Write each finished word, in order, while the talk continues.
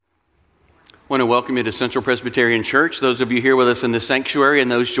I want to welcome you to Central Presbyterian Church, those of you here with us in the sanctuary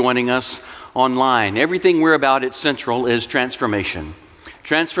and those joining us online. Everything we're about at Central is transformation.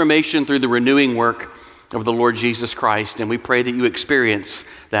 Transformation through the renewing work of the Lord Jesus Christ, and we pray that you experience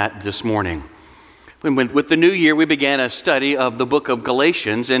that this morning. With the new year, we began a study of the book of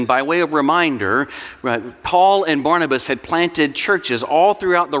Galatians, and by way of reminder, Paul and Barnabas had planted churches all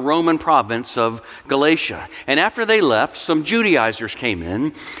throughout the Roman province of Galatia. And after they left, some Judaizers came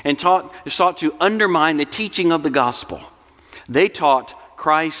in and sought to undermine the teaching of the gospel. They taught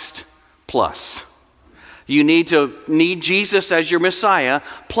Christ plus. You need Jesus as your Messiah,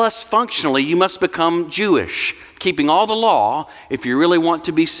 plus functionally you must become Jewish, keeping all the law if you really want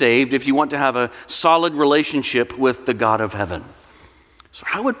to be saved, if you want to have a solid relationship with the God of heaven. So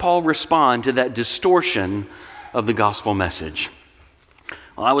how would Paul respond to that distortion of the gospel message?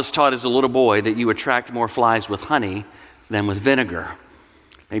 Well, I was taught as a little boy that you attract more flies with honey than with vinegar.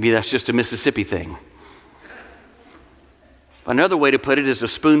 Maybe that's just a Mississippi thing. Another way to put it is a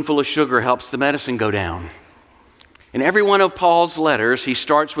spoonful of sugar helps the medicine go down. In every one of Paul's letters, he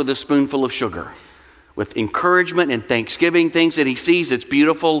starts with a spoonful of sugar, with encouragement and thanksgiving, things that he sees that's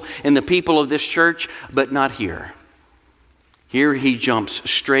beautiful in the people of this church, but not here. Here he jumps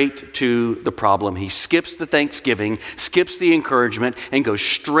straight to the problem. He skips the thanksgiving, skips the encouragement, and goes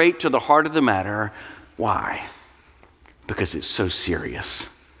straight to the heart of the matter. Why? Because it's so serious.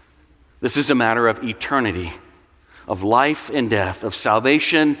 This is a matter of eternity, of life and death, of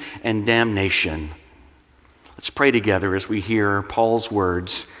salvation and damnation. Let's pray together as we hear Paul's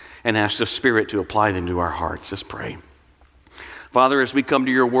words and ask the Spirit to apply them to our hearts. Let's pray. Father, as we come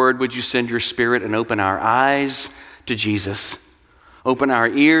to your word, would you send your Spirit and open our eyes to Jesus? Open our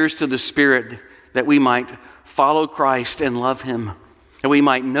ears to the Spirit that we might follow Christ and love him, that we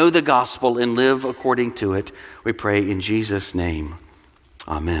might know the gospel and live according to it. We pray in Jesus' name.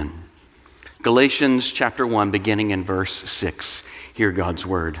 Amen. Galatians chapter 1, beginning in verse 6. Hear God's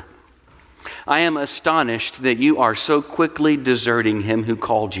word. I am astonished that you are so quickly deserting him who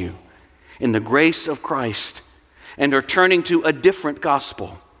called you in the grace of Christ and are turning to a different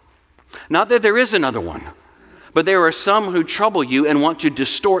gospel. Not that there is another one, but there are some who trouble you and want to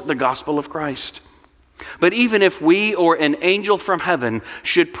distort the gospel of Christ. But even if we or an angel from heaven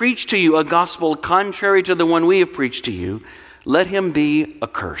should preach to you a gospel contrary to the one we have preached to you, let him be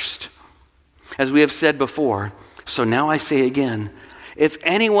accursed. As we have said before, so now I say again, if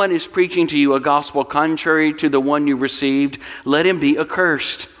anyone is preaching to you a gospel contrary to the one you received, let him be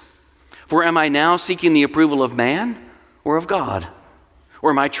accursed. For am I now seeking the approval of man or of God?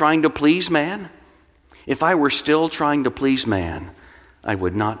 Or am I trying to please man? If I were still trying to please man, I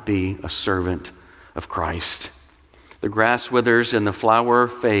would not be a servant of Christ. The grass withers and the flower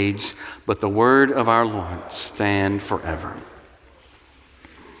fades, but the word of our Lord stands forever.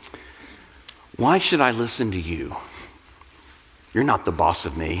 Why should I listen to you? You're not the boss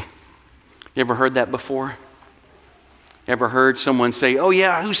of me. You ever heard that before? Ever heard someone say, oh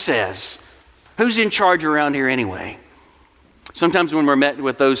yeah, who says? Who's in charge around here anyway? Sometimes when we're met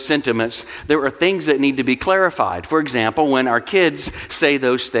with those sentiments, there are things that need to be clarified. For example, when our kids say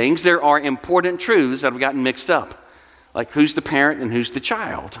those things, there are important truths that have gotten mixed up. Like who's the parent and who's the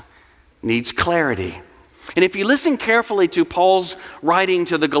child? Needs clarity. And if you listen carefully to Paul's writing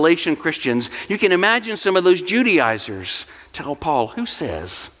to the Galatian Christians, you can imagine some of those Judaizers tell Paul, who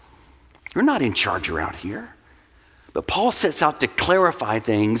says? You're not in charge around here. But Paul sets out to clarify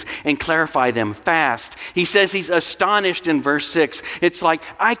things and clarify them fast. He says he's astonished in verse 6. It's like,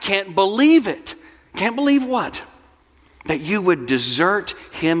 I can't believe it. Can't believe what? That you would desert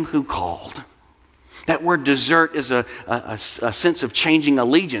him who called. That word desert is a sense of changing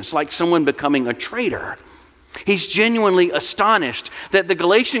allegiance, like someone becoming a traitor. He's genuinely astonished that the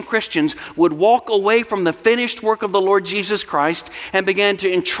Galatian Christians would walk away from the finished work of the Lord Jesus Christ and began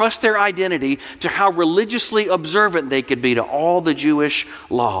to entrust their identity to how religiously observant they could be to all the Jewish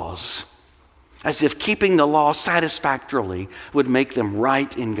laws, as if keeping the law satisfactorily would make them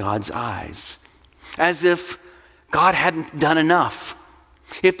right in God's eyes, as if God hadn't done enough.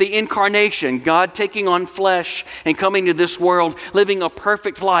 If the incarnation, God taking on flesh and coming to this world, living a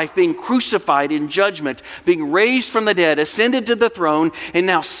perfect life, being crucified in judgment, being raised from the dead, ascended to the throne, and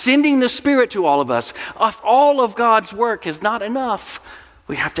now sending the Spirit to all of us, if all of God's work is not enough,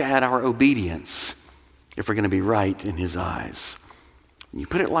 we have to add our obedience if we're going to be right in his eyes. When you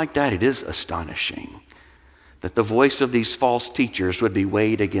put it like that, it is astonishing that the voice of these false teachers would be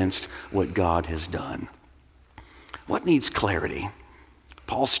weighed against what God has done. What needs clarity?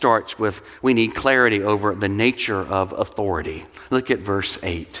 Paul starts with, we need clarity over the nature of authority. Look at verse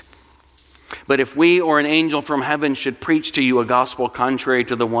 8. But if we or an angel from heaven should preach to you a gospel contrary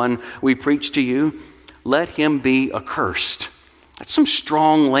to the one we preach to you, let him be accursed. That's some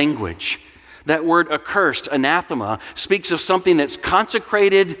strong language. That word accursed, anathema, speaks of something that's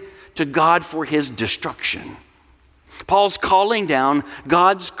consecrated to God for his destruction. Paul's calling down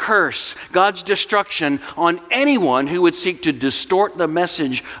God's curse, God's destruction on anyone who would seek to distort the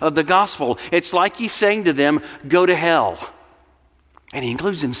message of the gospel. It's like he's saying to them, go to hell. And he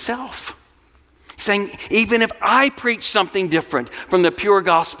includes himself. He's saying, even if I preach something different from the pure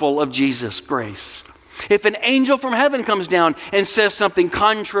gospel of Jesus' grace, if an angel from heaven comes down and says something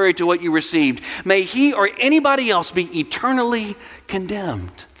contrary to what you received, may he or anybody else be eternally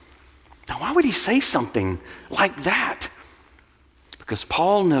condemned. Now, why would he say something like that? Because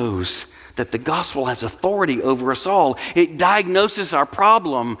Paul knows that the gospel has authority over us all. It diagnoses our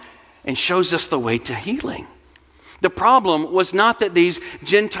problem and shows us the way to healing. The problem was not that these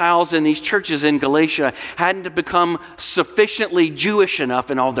Gentiles in these churches in Galatia hadn't become sufficiently Jewish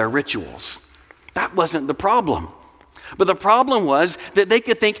enough in all their rituals. That wasn't the problem. But the problem was that they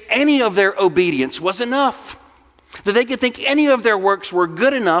could think any of their obedience was enough. That they could think any of their works were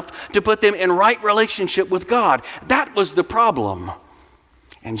good enough to put them in right relationship with God. That was the problem.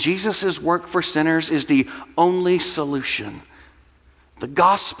 And Jesus' work for sinners is the only solution. The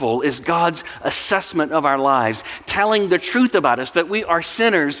gospel is God's assessment of our lives, telling the truth about us, that we are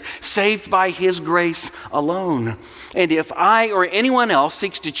sinners saved by his grace alone. And if I or anyone else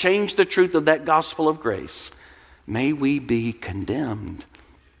seeks to change the truth of that gospel of grace, may we be condemned.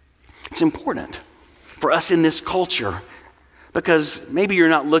 It's important for us in this culture, because maybe you're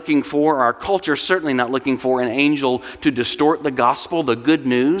not looking for, or our culture is certainly not looking for, an angel to distort the gospel, the good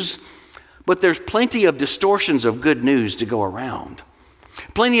news, but there's plenty of distortions of good news to go around.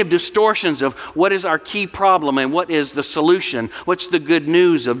 Plenty of distortions of what is our key problem and what is the solution, what's the good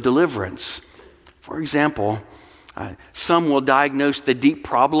news of deliverance. For example, some will diagnose the deep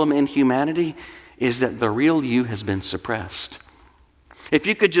problem in humanity is that the real you has been suppressed. If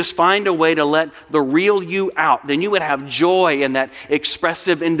you could just find a way to let the real you out, then you would have joy in that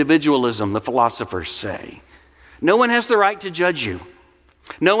expressive individualism, the philosophers say. No one has the right to judge you.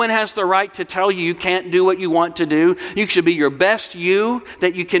 No one has the right to tell you you can't do what you want to do. You should be your best you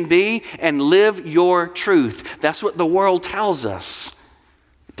that you can be and live your truth. That's what the world tells us.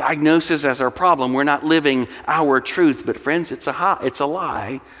 Diagnosis as our problem. We're not living our truth. But friends, it's a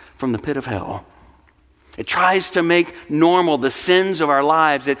lie from the pit of hell. It tries to make normal the sins of our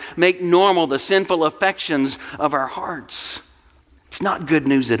lives. It make normal the sinful affections of our hearts. It's not good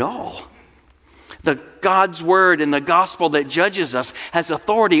news at all. The God's word and the gospel that judges us has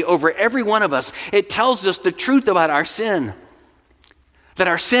authority over every one of us. It tells us the truth about our sin. That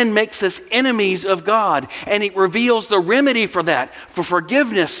our sin makes us enemies of God. And it reveals the remedy for that, for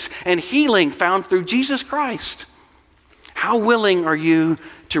forgiveness and healing found through Jesus Christ. How willing are you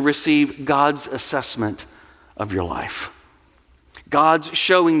to receive God's assessment of your life? God's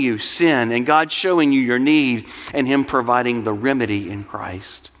showing you sin and God's showing you your need and him providing the remedy in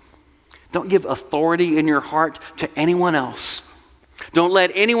Christ. Don't give authority in your heart to anyone else. Don't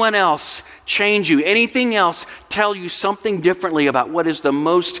let anyone else change you, anything else tell you something differently about what is the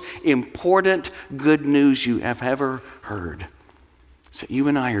most important good news you have ever heard. So you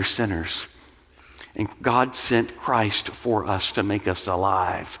and I are sinners. And God sent Christ for us to make us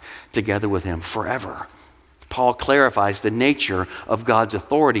alive together with him forever. Paul clarifies the nature of God's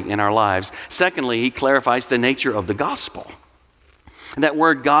authority in our lives. Secondly, he clarifies the nature of the gospel. And that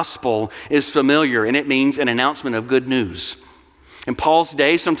word gospel is familiar, and it means an announcement of good news. In Paul's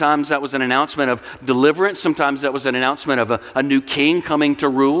day, sometimes that was an announcement of deliverance. Sometimes that was an announcement of a new king coming to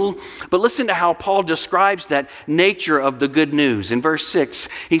rule. But listen to how Paul describes that nature of the good news. In verse 6,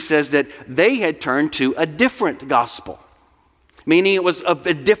 he says that they had turned to a different gospel, meaning it was of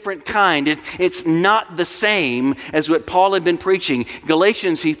a different kind. It's not the same as what Paul had been preaching.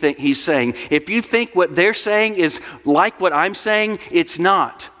 Galatians, he's saying, if you think what they're saying is like what I'm saying, it's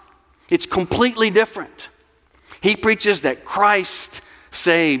not. It's completely different. He preaches that Christ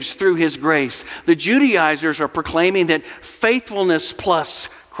saves through his grace. The Judaizers are proclaiming that faithfulness plus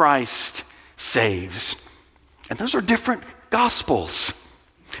Christ saves. And those are different gospels.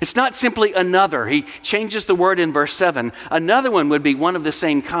 It's not simply another. He changes the word in verse 7. Another one would be one of the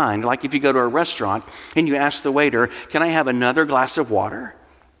same kind. Like if you go to a restaurant and you ask the waiter, can I have another glass of water?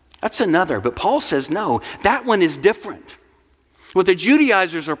 That's another. But Paul says, no, that one is different. What the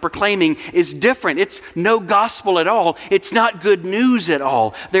Judaizers are proclaiming is different. It's no gospel at all. It's not good news at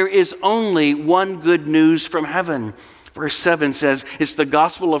all. There is only one good news from heaven. Verse 7 says, it's the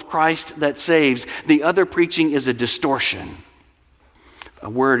gospel of Christ that saves. The other preaching is a distortion. A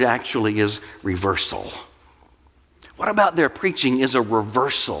word actually is reversal. What about their preaching is a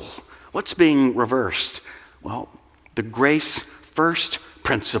reversal? What's being reversed? Well, the grace first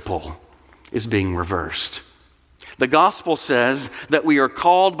principle is being reversed. The gospel says that we are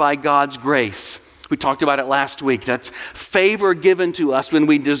called by God's grace. We talked about it last week. That's favor given to us when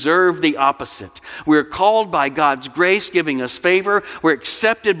we deserve the opposite. We're called by God's grace, giving us favor. We're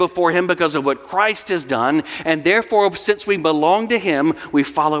accepted before Him because of what Christ has done. And therefore, since we belong to Him, we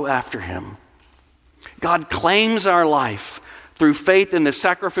follow after Him. God claims our life through faith in the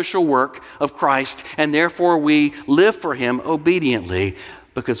sacrificial work of Christ. And therefore, we live for Him obediently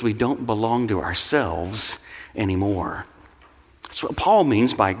because we don't belong to ourselves anymore. That's what Paul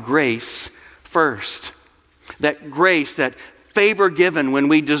means by grace first. That grace, that favor given when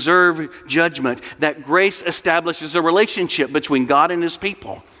we deserve judgment, that grace establishes a relationship between God and His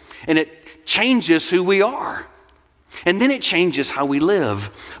people. And it changes who we are. And then it changes how we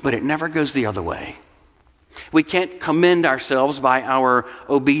live, but it never goes the other way. We can't commend ourselves by our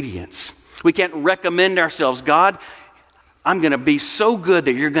obedience. We can't recommend ourselves. God, I'm going to be so good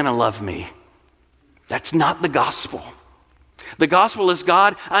that you're going to love me. That's not the gospel. The gospel is,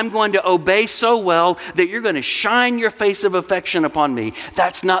 God, I'm going to obey so well that you're going to shine your face of affection upon me.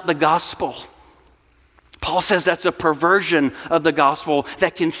 That's not the gospel. Paul says that's a perversion of the gospel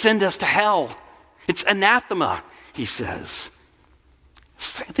that can send us to hell. It's anathema, he says.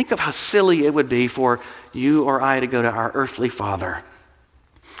 Think of how silly it would be for you or I to go to our earthly father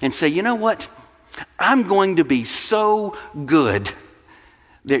and say, you know what? I'm going to be so good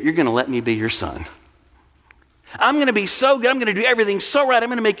that you're going to let me be your son. I'm going to be so good. I'm going to do everything so right. I'm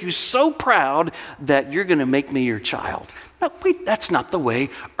going to make you so proud that you're going to make me your child. No, wait, that's not the way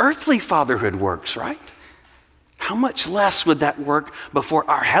earthly fatherhood works, right? How much less would that work before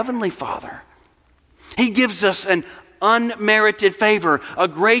our heavenly Father? He gives us an unmerited favor, a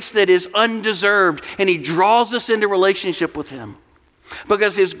grace that is undeserved, and He draws us into relationship with Him.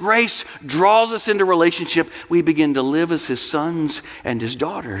 Because His grace draws us into relationship, we begin to live as His sons and His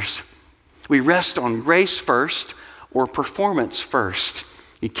daughters. We rest on grace first or performance first.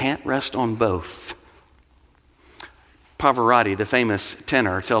 You can't rest on both. Pavarotti, the famous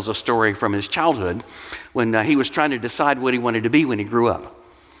tenor, tells a story from his childhood when he was trying to decide what he wanted to be when he grew up.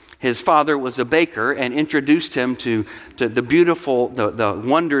 His father was a baker and introduced him to the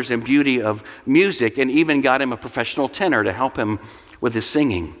wonders and beauty of music, and even got him a professional tenor to help him with his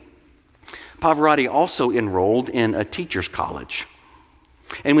singing. Pavarotti also enrolled in a teacher's college.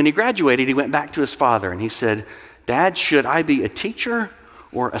 And when he graduated, he went back to his father and he said, Dad, should I be a teacher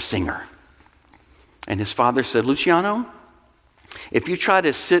or a singer? And his father said, Luciano, if you try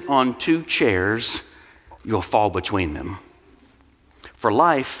to sit on two chairs, you'll fall between them. For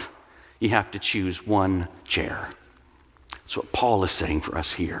life, you have to choose one chair. That's what Paul is saying for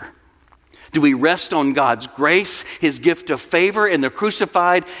us here. Do we rest on God's grace, His gift of favor in the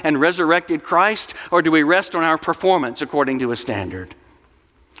crucified and resurrected Christ, or do we rest on our performance according to His standard?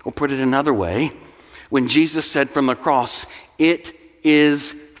 Or put it another way, when Jesus said from the cross, it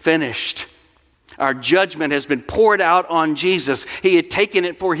is finished. Our judgment has been poured out on Jesus. He had taken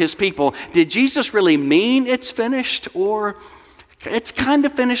it for His people. Did Jesus really mean it's finished? Or it's kind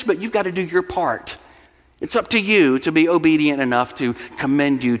of finished, but you've got to do your part. It's up to you to be obedient enough to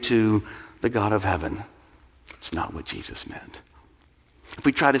commend you to the God of heaven. It's not what Jesus meant. If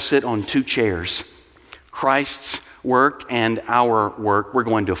we try to sit on two chairs, Christ's work and our work, we're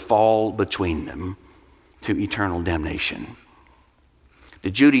going to fall between them to eternal damnation. The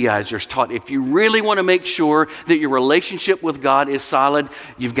Judaizers taught if you really want to make sure that your relationship with God is solid,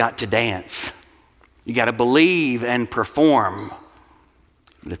 you've got to dance. You got to believe and perform.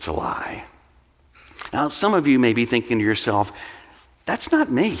 But it's a lie. Now, some of you may be thinking to yourself, that's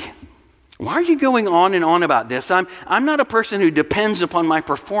not me. Why are you going on and on about this? I'm not a person who depends upon my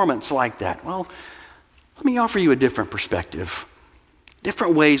performance like that. Well, let me offer you a different perspective.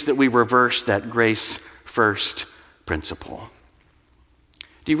 Different ways that we reverse that grace first principle.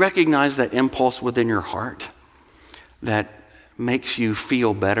 Do you recognize that impulse within your heart that makes you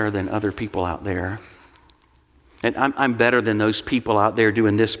feel better than other people out there? And I'm better than those people out there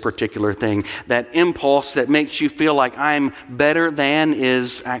doing this particular thing. That impulse that makes you feel like I'm better than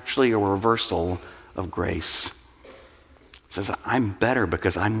is actually a reversal of grace. It says, I'm better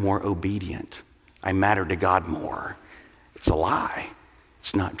because I'm more obedient. I matter to God more. It's a lie.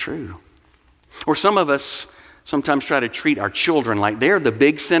 It's not true. Or some of us sometimes try to treat our children like they're the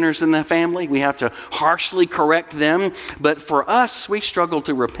big sinners in the family. We have to harshly correct them. But for us, we struggle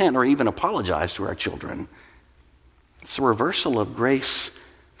to repent or even apologize to our children. It's a reversal of grace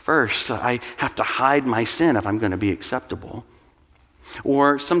first. I have to hide my sin if I'm going to be acceptable.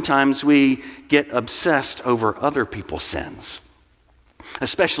 Or sometimes we get obsessed over other people's sins,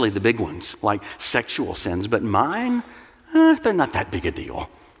 especially the big ones like sexual sins. But mine, they're not that big a deal.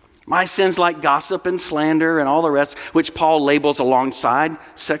 My sins like gossip and slander and all the rest, which Paul labels alongside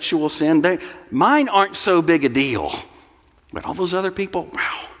sexual sin, mine aren't so big a deal. But all those other people,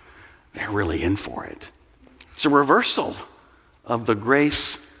 wow, they're really in for it. It's a reversal of the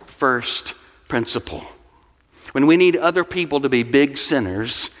grace first principle. When we need other people to be big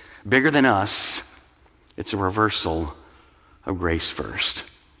sinners, bigger than us, it's a reversal of grace first.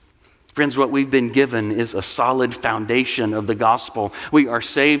 Friends, what we've been given is a solid foundation of the gospel. We are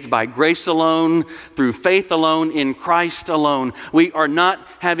saved by grace alone, through faith alone, in Christ alone. We are not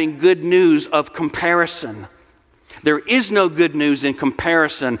having good news of comparison. There is no good news in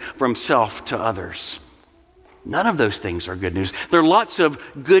comparison from self to others. None of those things are good news. There are lots of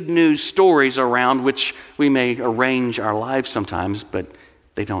good news stories around which we may arrange our lives sometimes, but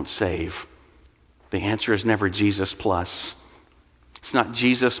they don't save. The answer is never Jesus plus. It's not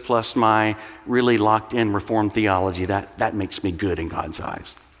Jesus plus my really locked in Reformed theology. That makes me good in God's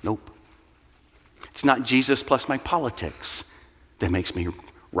eyes. Nope. It's not Jesus plus my politics that makes me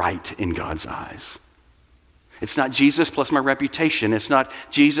right in God's eyes. It's not Jesus plus my reputation. It's not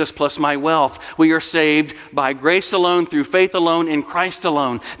Jesus plus my wealth. We are saved by grace alone, through faith alone, in Christ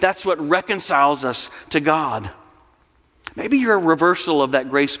alone. That's what reconciles us to God. Maybe your reversal of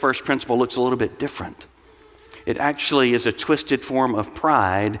that grace first principle looks a little bit different. It actually is a twisted form of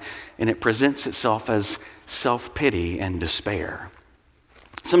pride, and it presents itself as self-pity and despair.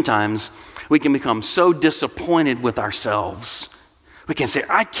 Sometimes we can become so disappointed with ourselves. We can say,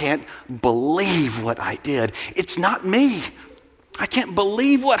 I can't believe what I did. It's not me. I can't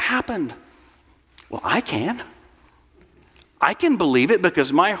believe what happened. Well, I can. I can believe it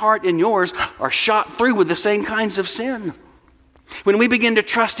because my heart and yours are shot through with the same kinds of sin. When we begin to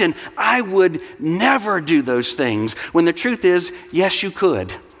trust in, I would never do those things, when the truth is, yes, you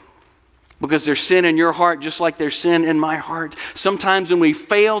could. Because there's sin in your heart just like there's sin in my heart. Sometimes when we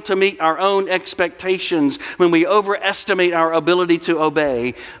fail to meet our own expectations, when we overestimate our ability to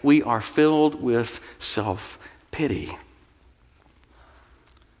obey, we are filled with self-pity.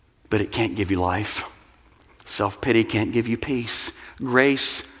 But it can't give you life. Self-pity can't give you peace.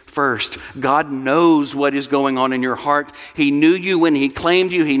 Grace first. God knows what is going on in your heart. He knew you when He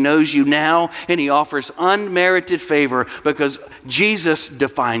claimed you. He knows you now, and He offers unmerited favor because Jesus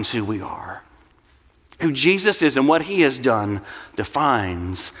defines who we are. Who Jesus is and what He has done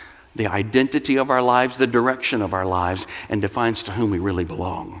defines the identity of our lives, the direction of our lives, and defines to whom we really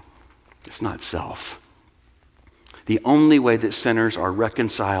belong. It's not self. The only way that sinners are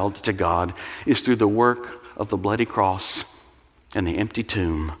reconciled to God is through the work of the bloody cross and the empty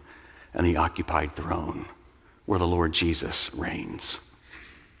tomb and the occupied throne where the Lord Jesus reigns.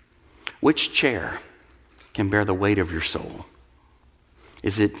 Which chair can bear the weight of your soul?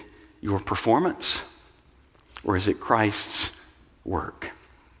 Is it your performance or is it Christ's work?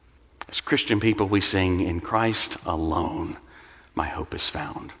 As Christian people, we sing, in Christ alone my hope is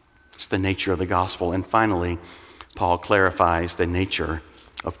found. It's the nature of the gospel. And finally, Paul clarifies the nature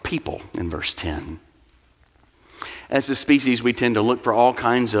of people in verse 10. As a species, we tend to look for all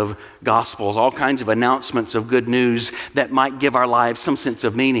kinds of gospels, all kinds of announcements of good news that might give our lives some sense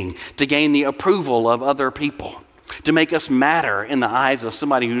of meaning, to gain the approval of other people, to make us matter in the eyes of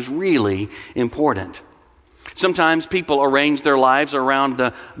somebody who's really important. Sometimes people arrange their lives around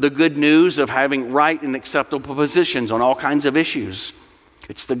the good news of having right and acceptable positions on all kinds of issues.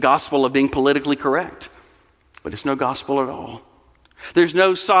 It's the gospel of being politically correct, but it's no gospel at all. There's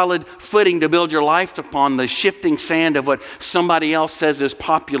no solid footing to build your life upon the shifting sand of what somebody else says is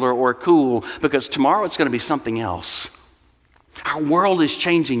popular or cool, because tomorrow it's going to be something else. Our world is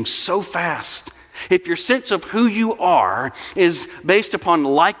changing so fast. If your sense of who you are is based upon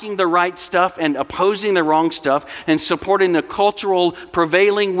liking the right stuff and opposing the wrong stuff and supporting the cultural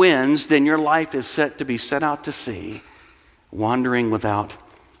prevailing winds, then your life is set to be set out to sea, wandering without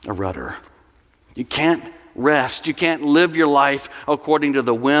a rudder. You can't rest. You can't live your life according to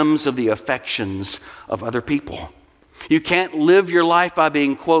the whims of the affections of other people. You can't live your life by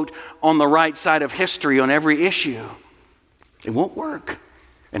being, quote, on the right side of history on every issue. It won't work,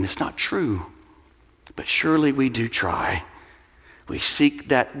 and it's not true. But surely we do try. We seek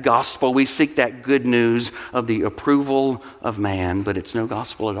that gospel. We seek that good news of the approval of man, but it's no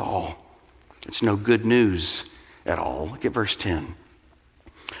gospel at all. It's no good news at all. Look at verse 10.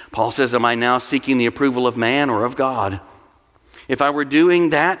 Paul says, am I now seeking the approval of man or of God? If I were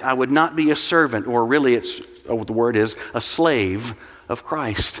doing that, I would not be a servant, or really the word is a slave of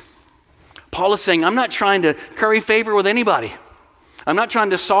Christ. Paul is saying, I'm not trying to curry favor with anybody. I'm not trying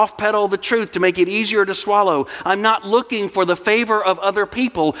to soft pedal the truth to make it easier to swallow. I'm not looking for the favor of other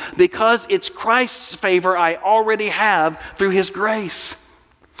people because it's Christ's favor I already have through His grace.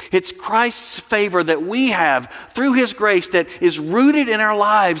 It's Christ's favor that we have through His grace that is rooted in our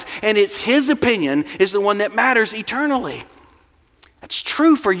lives, and it's His opinion is the one that matters eternally. That's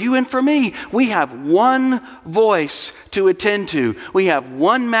true for you and for me. We have one voice to attend to. We have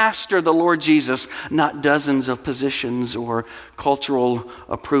one master, the Lord Jesus, not dozens of positions or cultural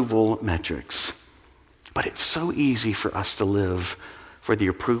approval metrics. But it's so easy for us to live for the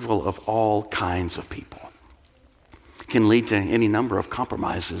approval of all kinds of people. It can lead to any number of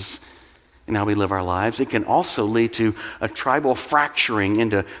compromises in how we live our lives. It can also lead to a tribal fracturing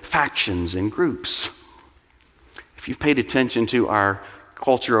into factions and groups. If you've paid attention to our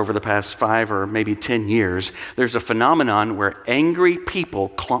culture over the past 5 or maybe 10 years, there's a phenomenon where angry people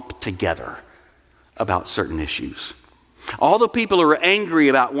clump together about certain issues. All the people who are angry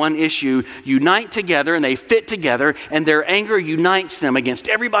about one issue unite together and they fit together, and their anger unites them against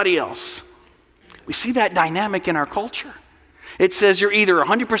everybody else. We see that dynamic in our culture. It says you're either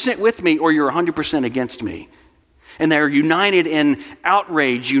 100% with me or you're 100% against me. And they're united in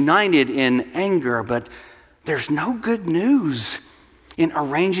outrage, united in anger, but there's no good news in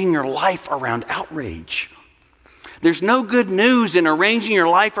arranging your life around outrage. There's no good news in arranging your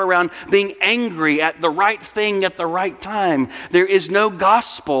life around being angry at the right thing at the right time. There is no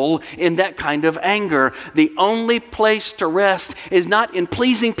gospel in that kind of anger. The only place to rest is not in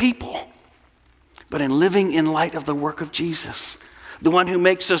pleasing people, but in living in light of the work of Jesus, the one who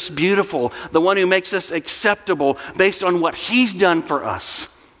makes us beautiful, the one who makes us acceptable based on what He's done for us,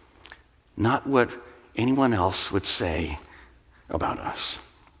 not what anyone else would say about us.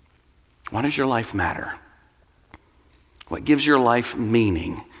 Why does your life matter? What gives your life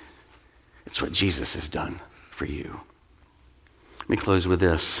meaning? It's what Jesus has done for you. Let me close with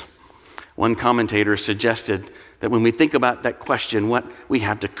this. One commentator suggested that when we think about that question, what we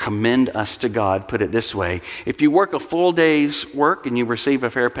have to commend us to God, put it this way: if you work a full day's work and you receive a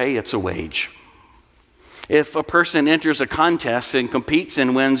fair pay, it's a wage. If a person enters a contest and competes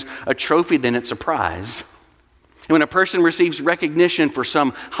and wins a trophy, then it's a prize. And when a person receives recognition for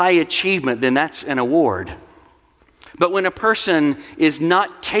some high achievement, then that's an award. But when a person is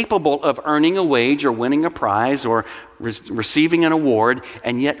not capable of earning a wage or winning a prize or receiving an award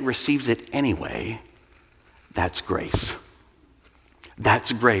and yet receives it anyway, that's grace.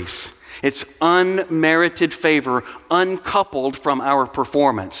 That's grace. It's unmerited favor, uncoupled from our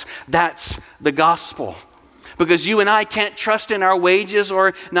performance. That's the gospel. Because you and I can't trust in our wages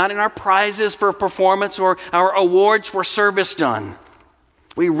or not in our prizes for performance or our awards for service done.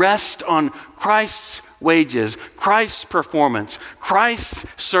 We rest on Christ's wages, Christ's performance, Christ's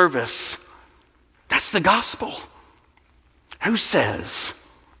service. That's the gospel. Who says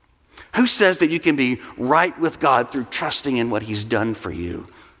that you can be right with God through trusting in what He's done for you,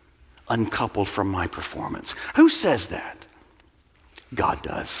 uncoupled from my performance? Who says that? God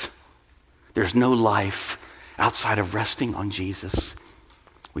does. There's no life outside of resting on Jesus.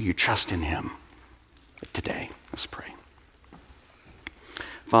 Will you trust in Him today? Let's pray.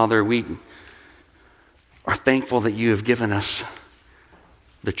 Father, we are thankful that You have given us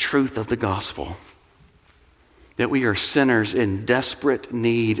the truth of the gospel, that we are sinners in desperate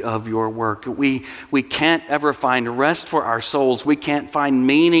need of Your work. We can't ever find rest for our souls. We can't find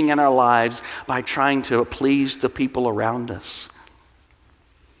meaning in our lives by trying to please the people around us.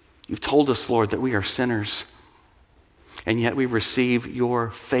 You've told us, Lord, that we are sinners, and yet we receive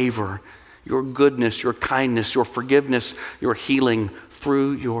Your favor, Your goodness, Your kindness, Your forgiveness, Your healing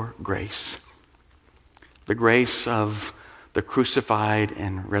through Your grace. The grace of the crucified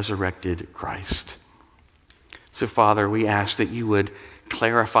and resurrected Christ. So, Father, we ask that You would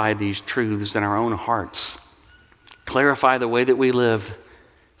clarify these truths in our own hearts. Clarify the way that we live,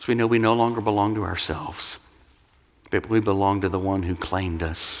 so we know we no longer belong to ourselves, but we belong to the one who claimed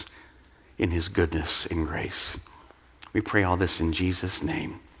us in His goodness and grace. We pray all this in Jesus'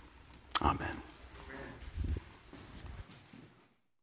 name. Amen.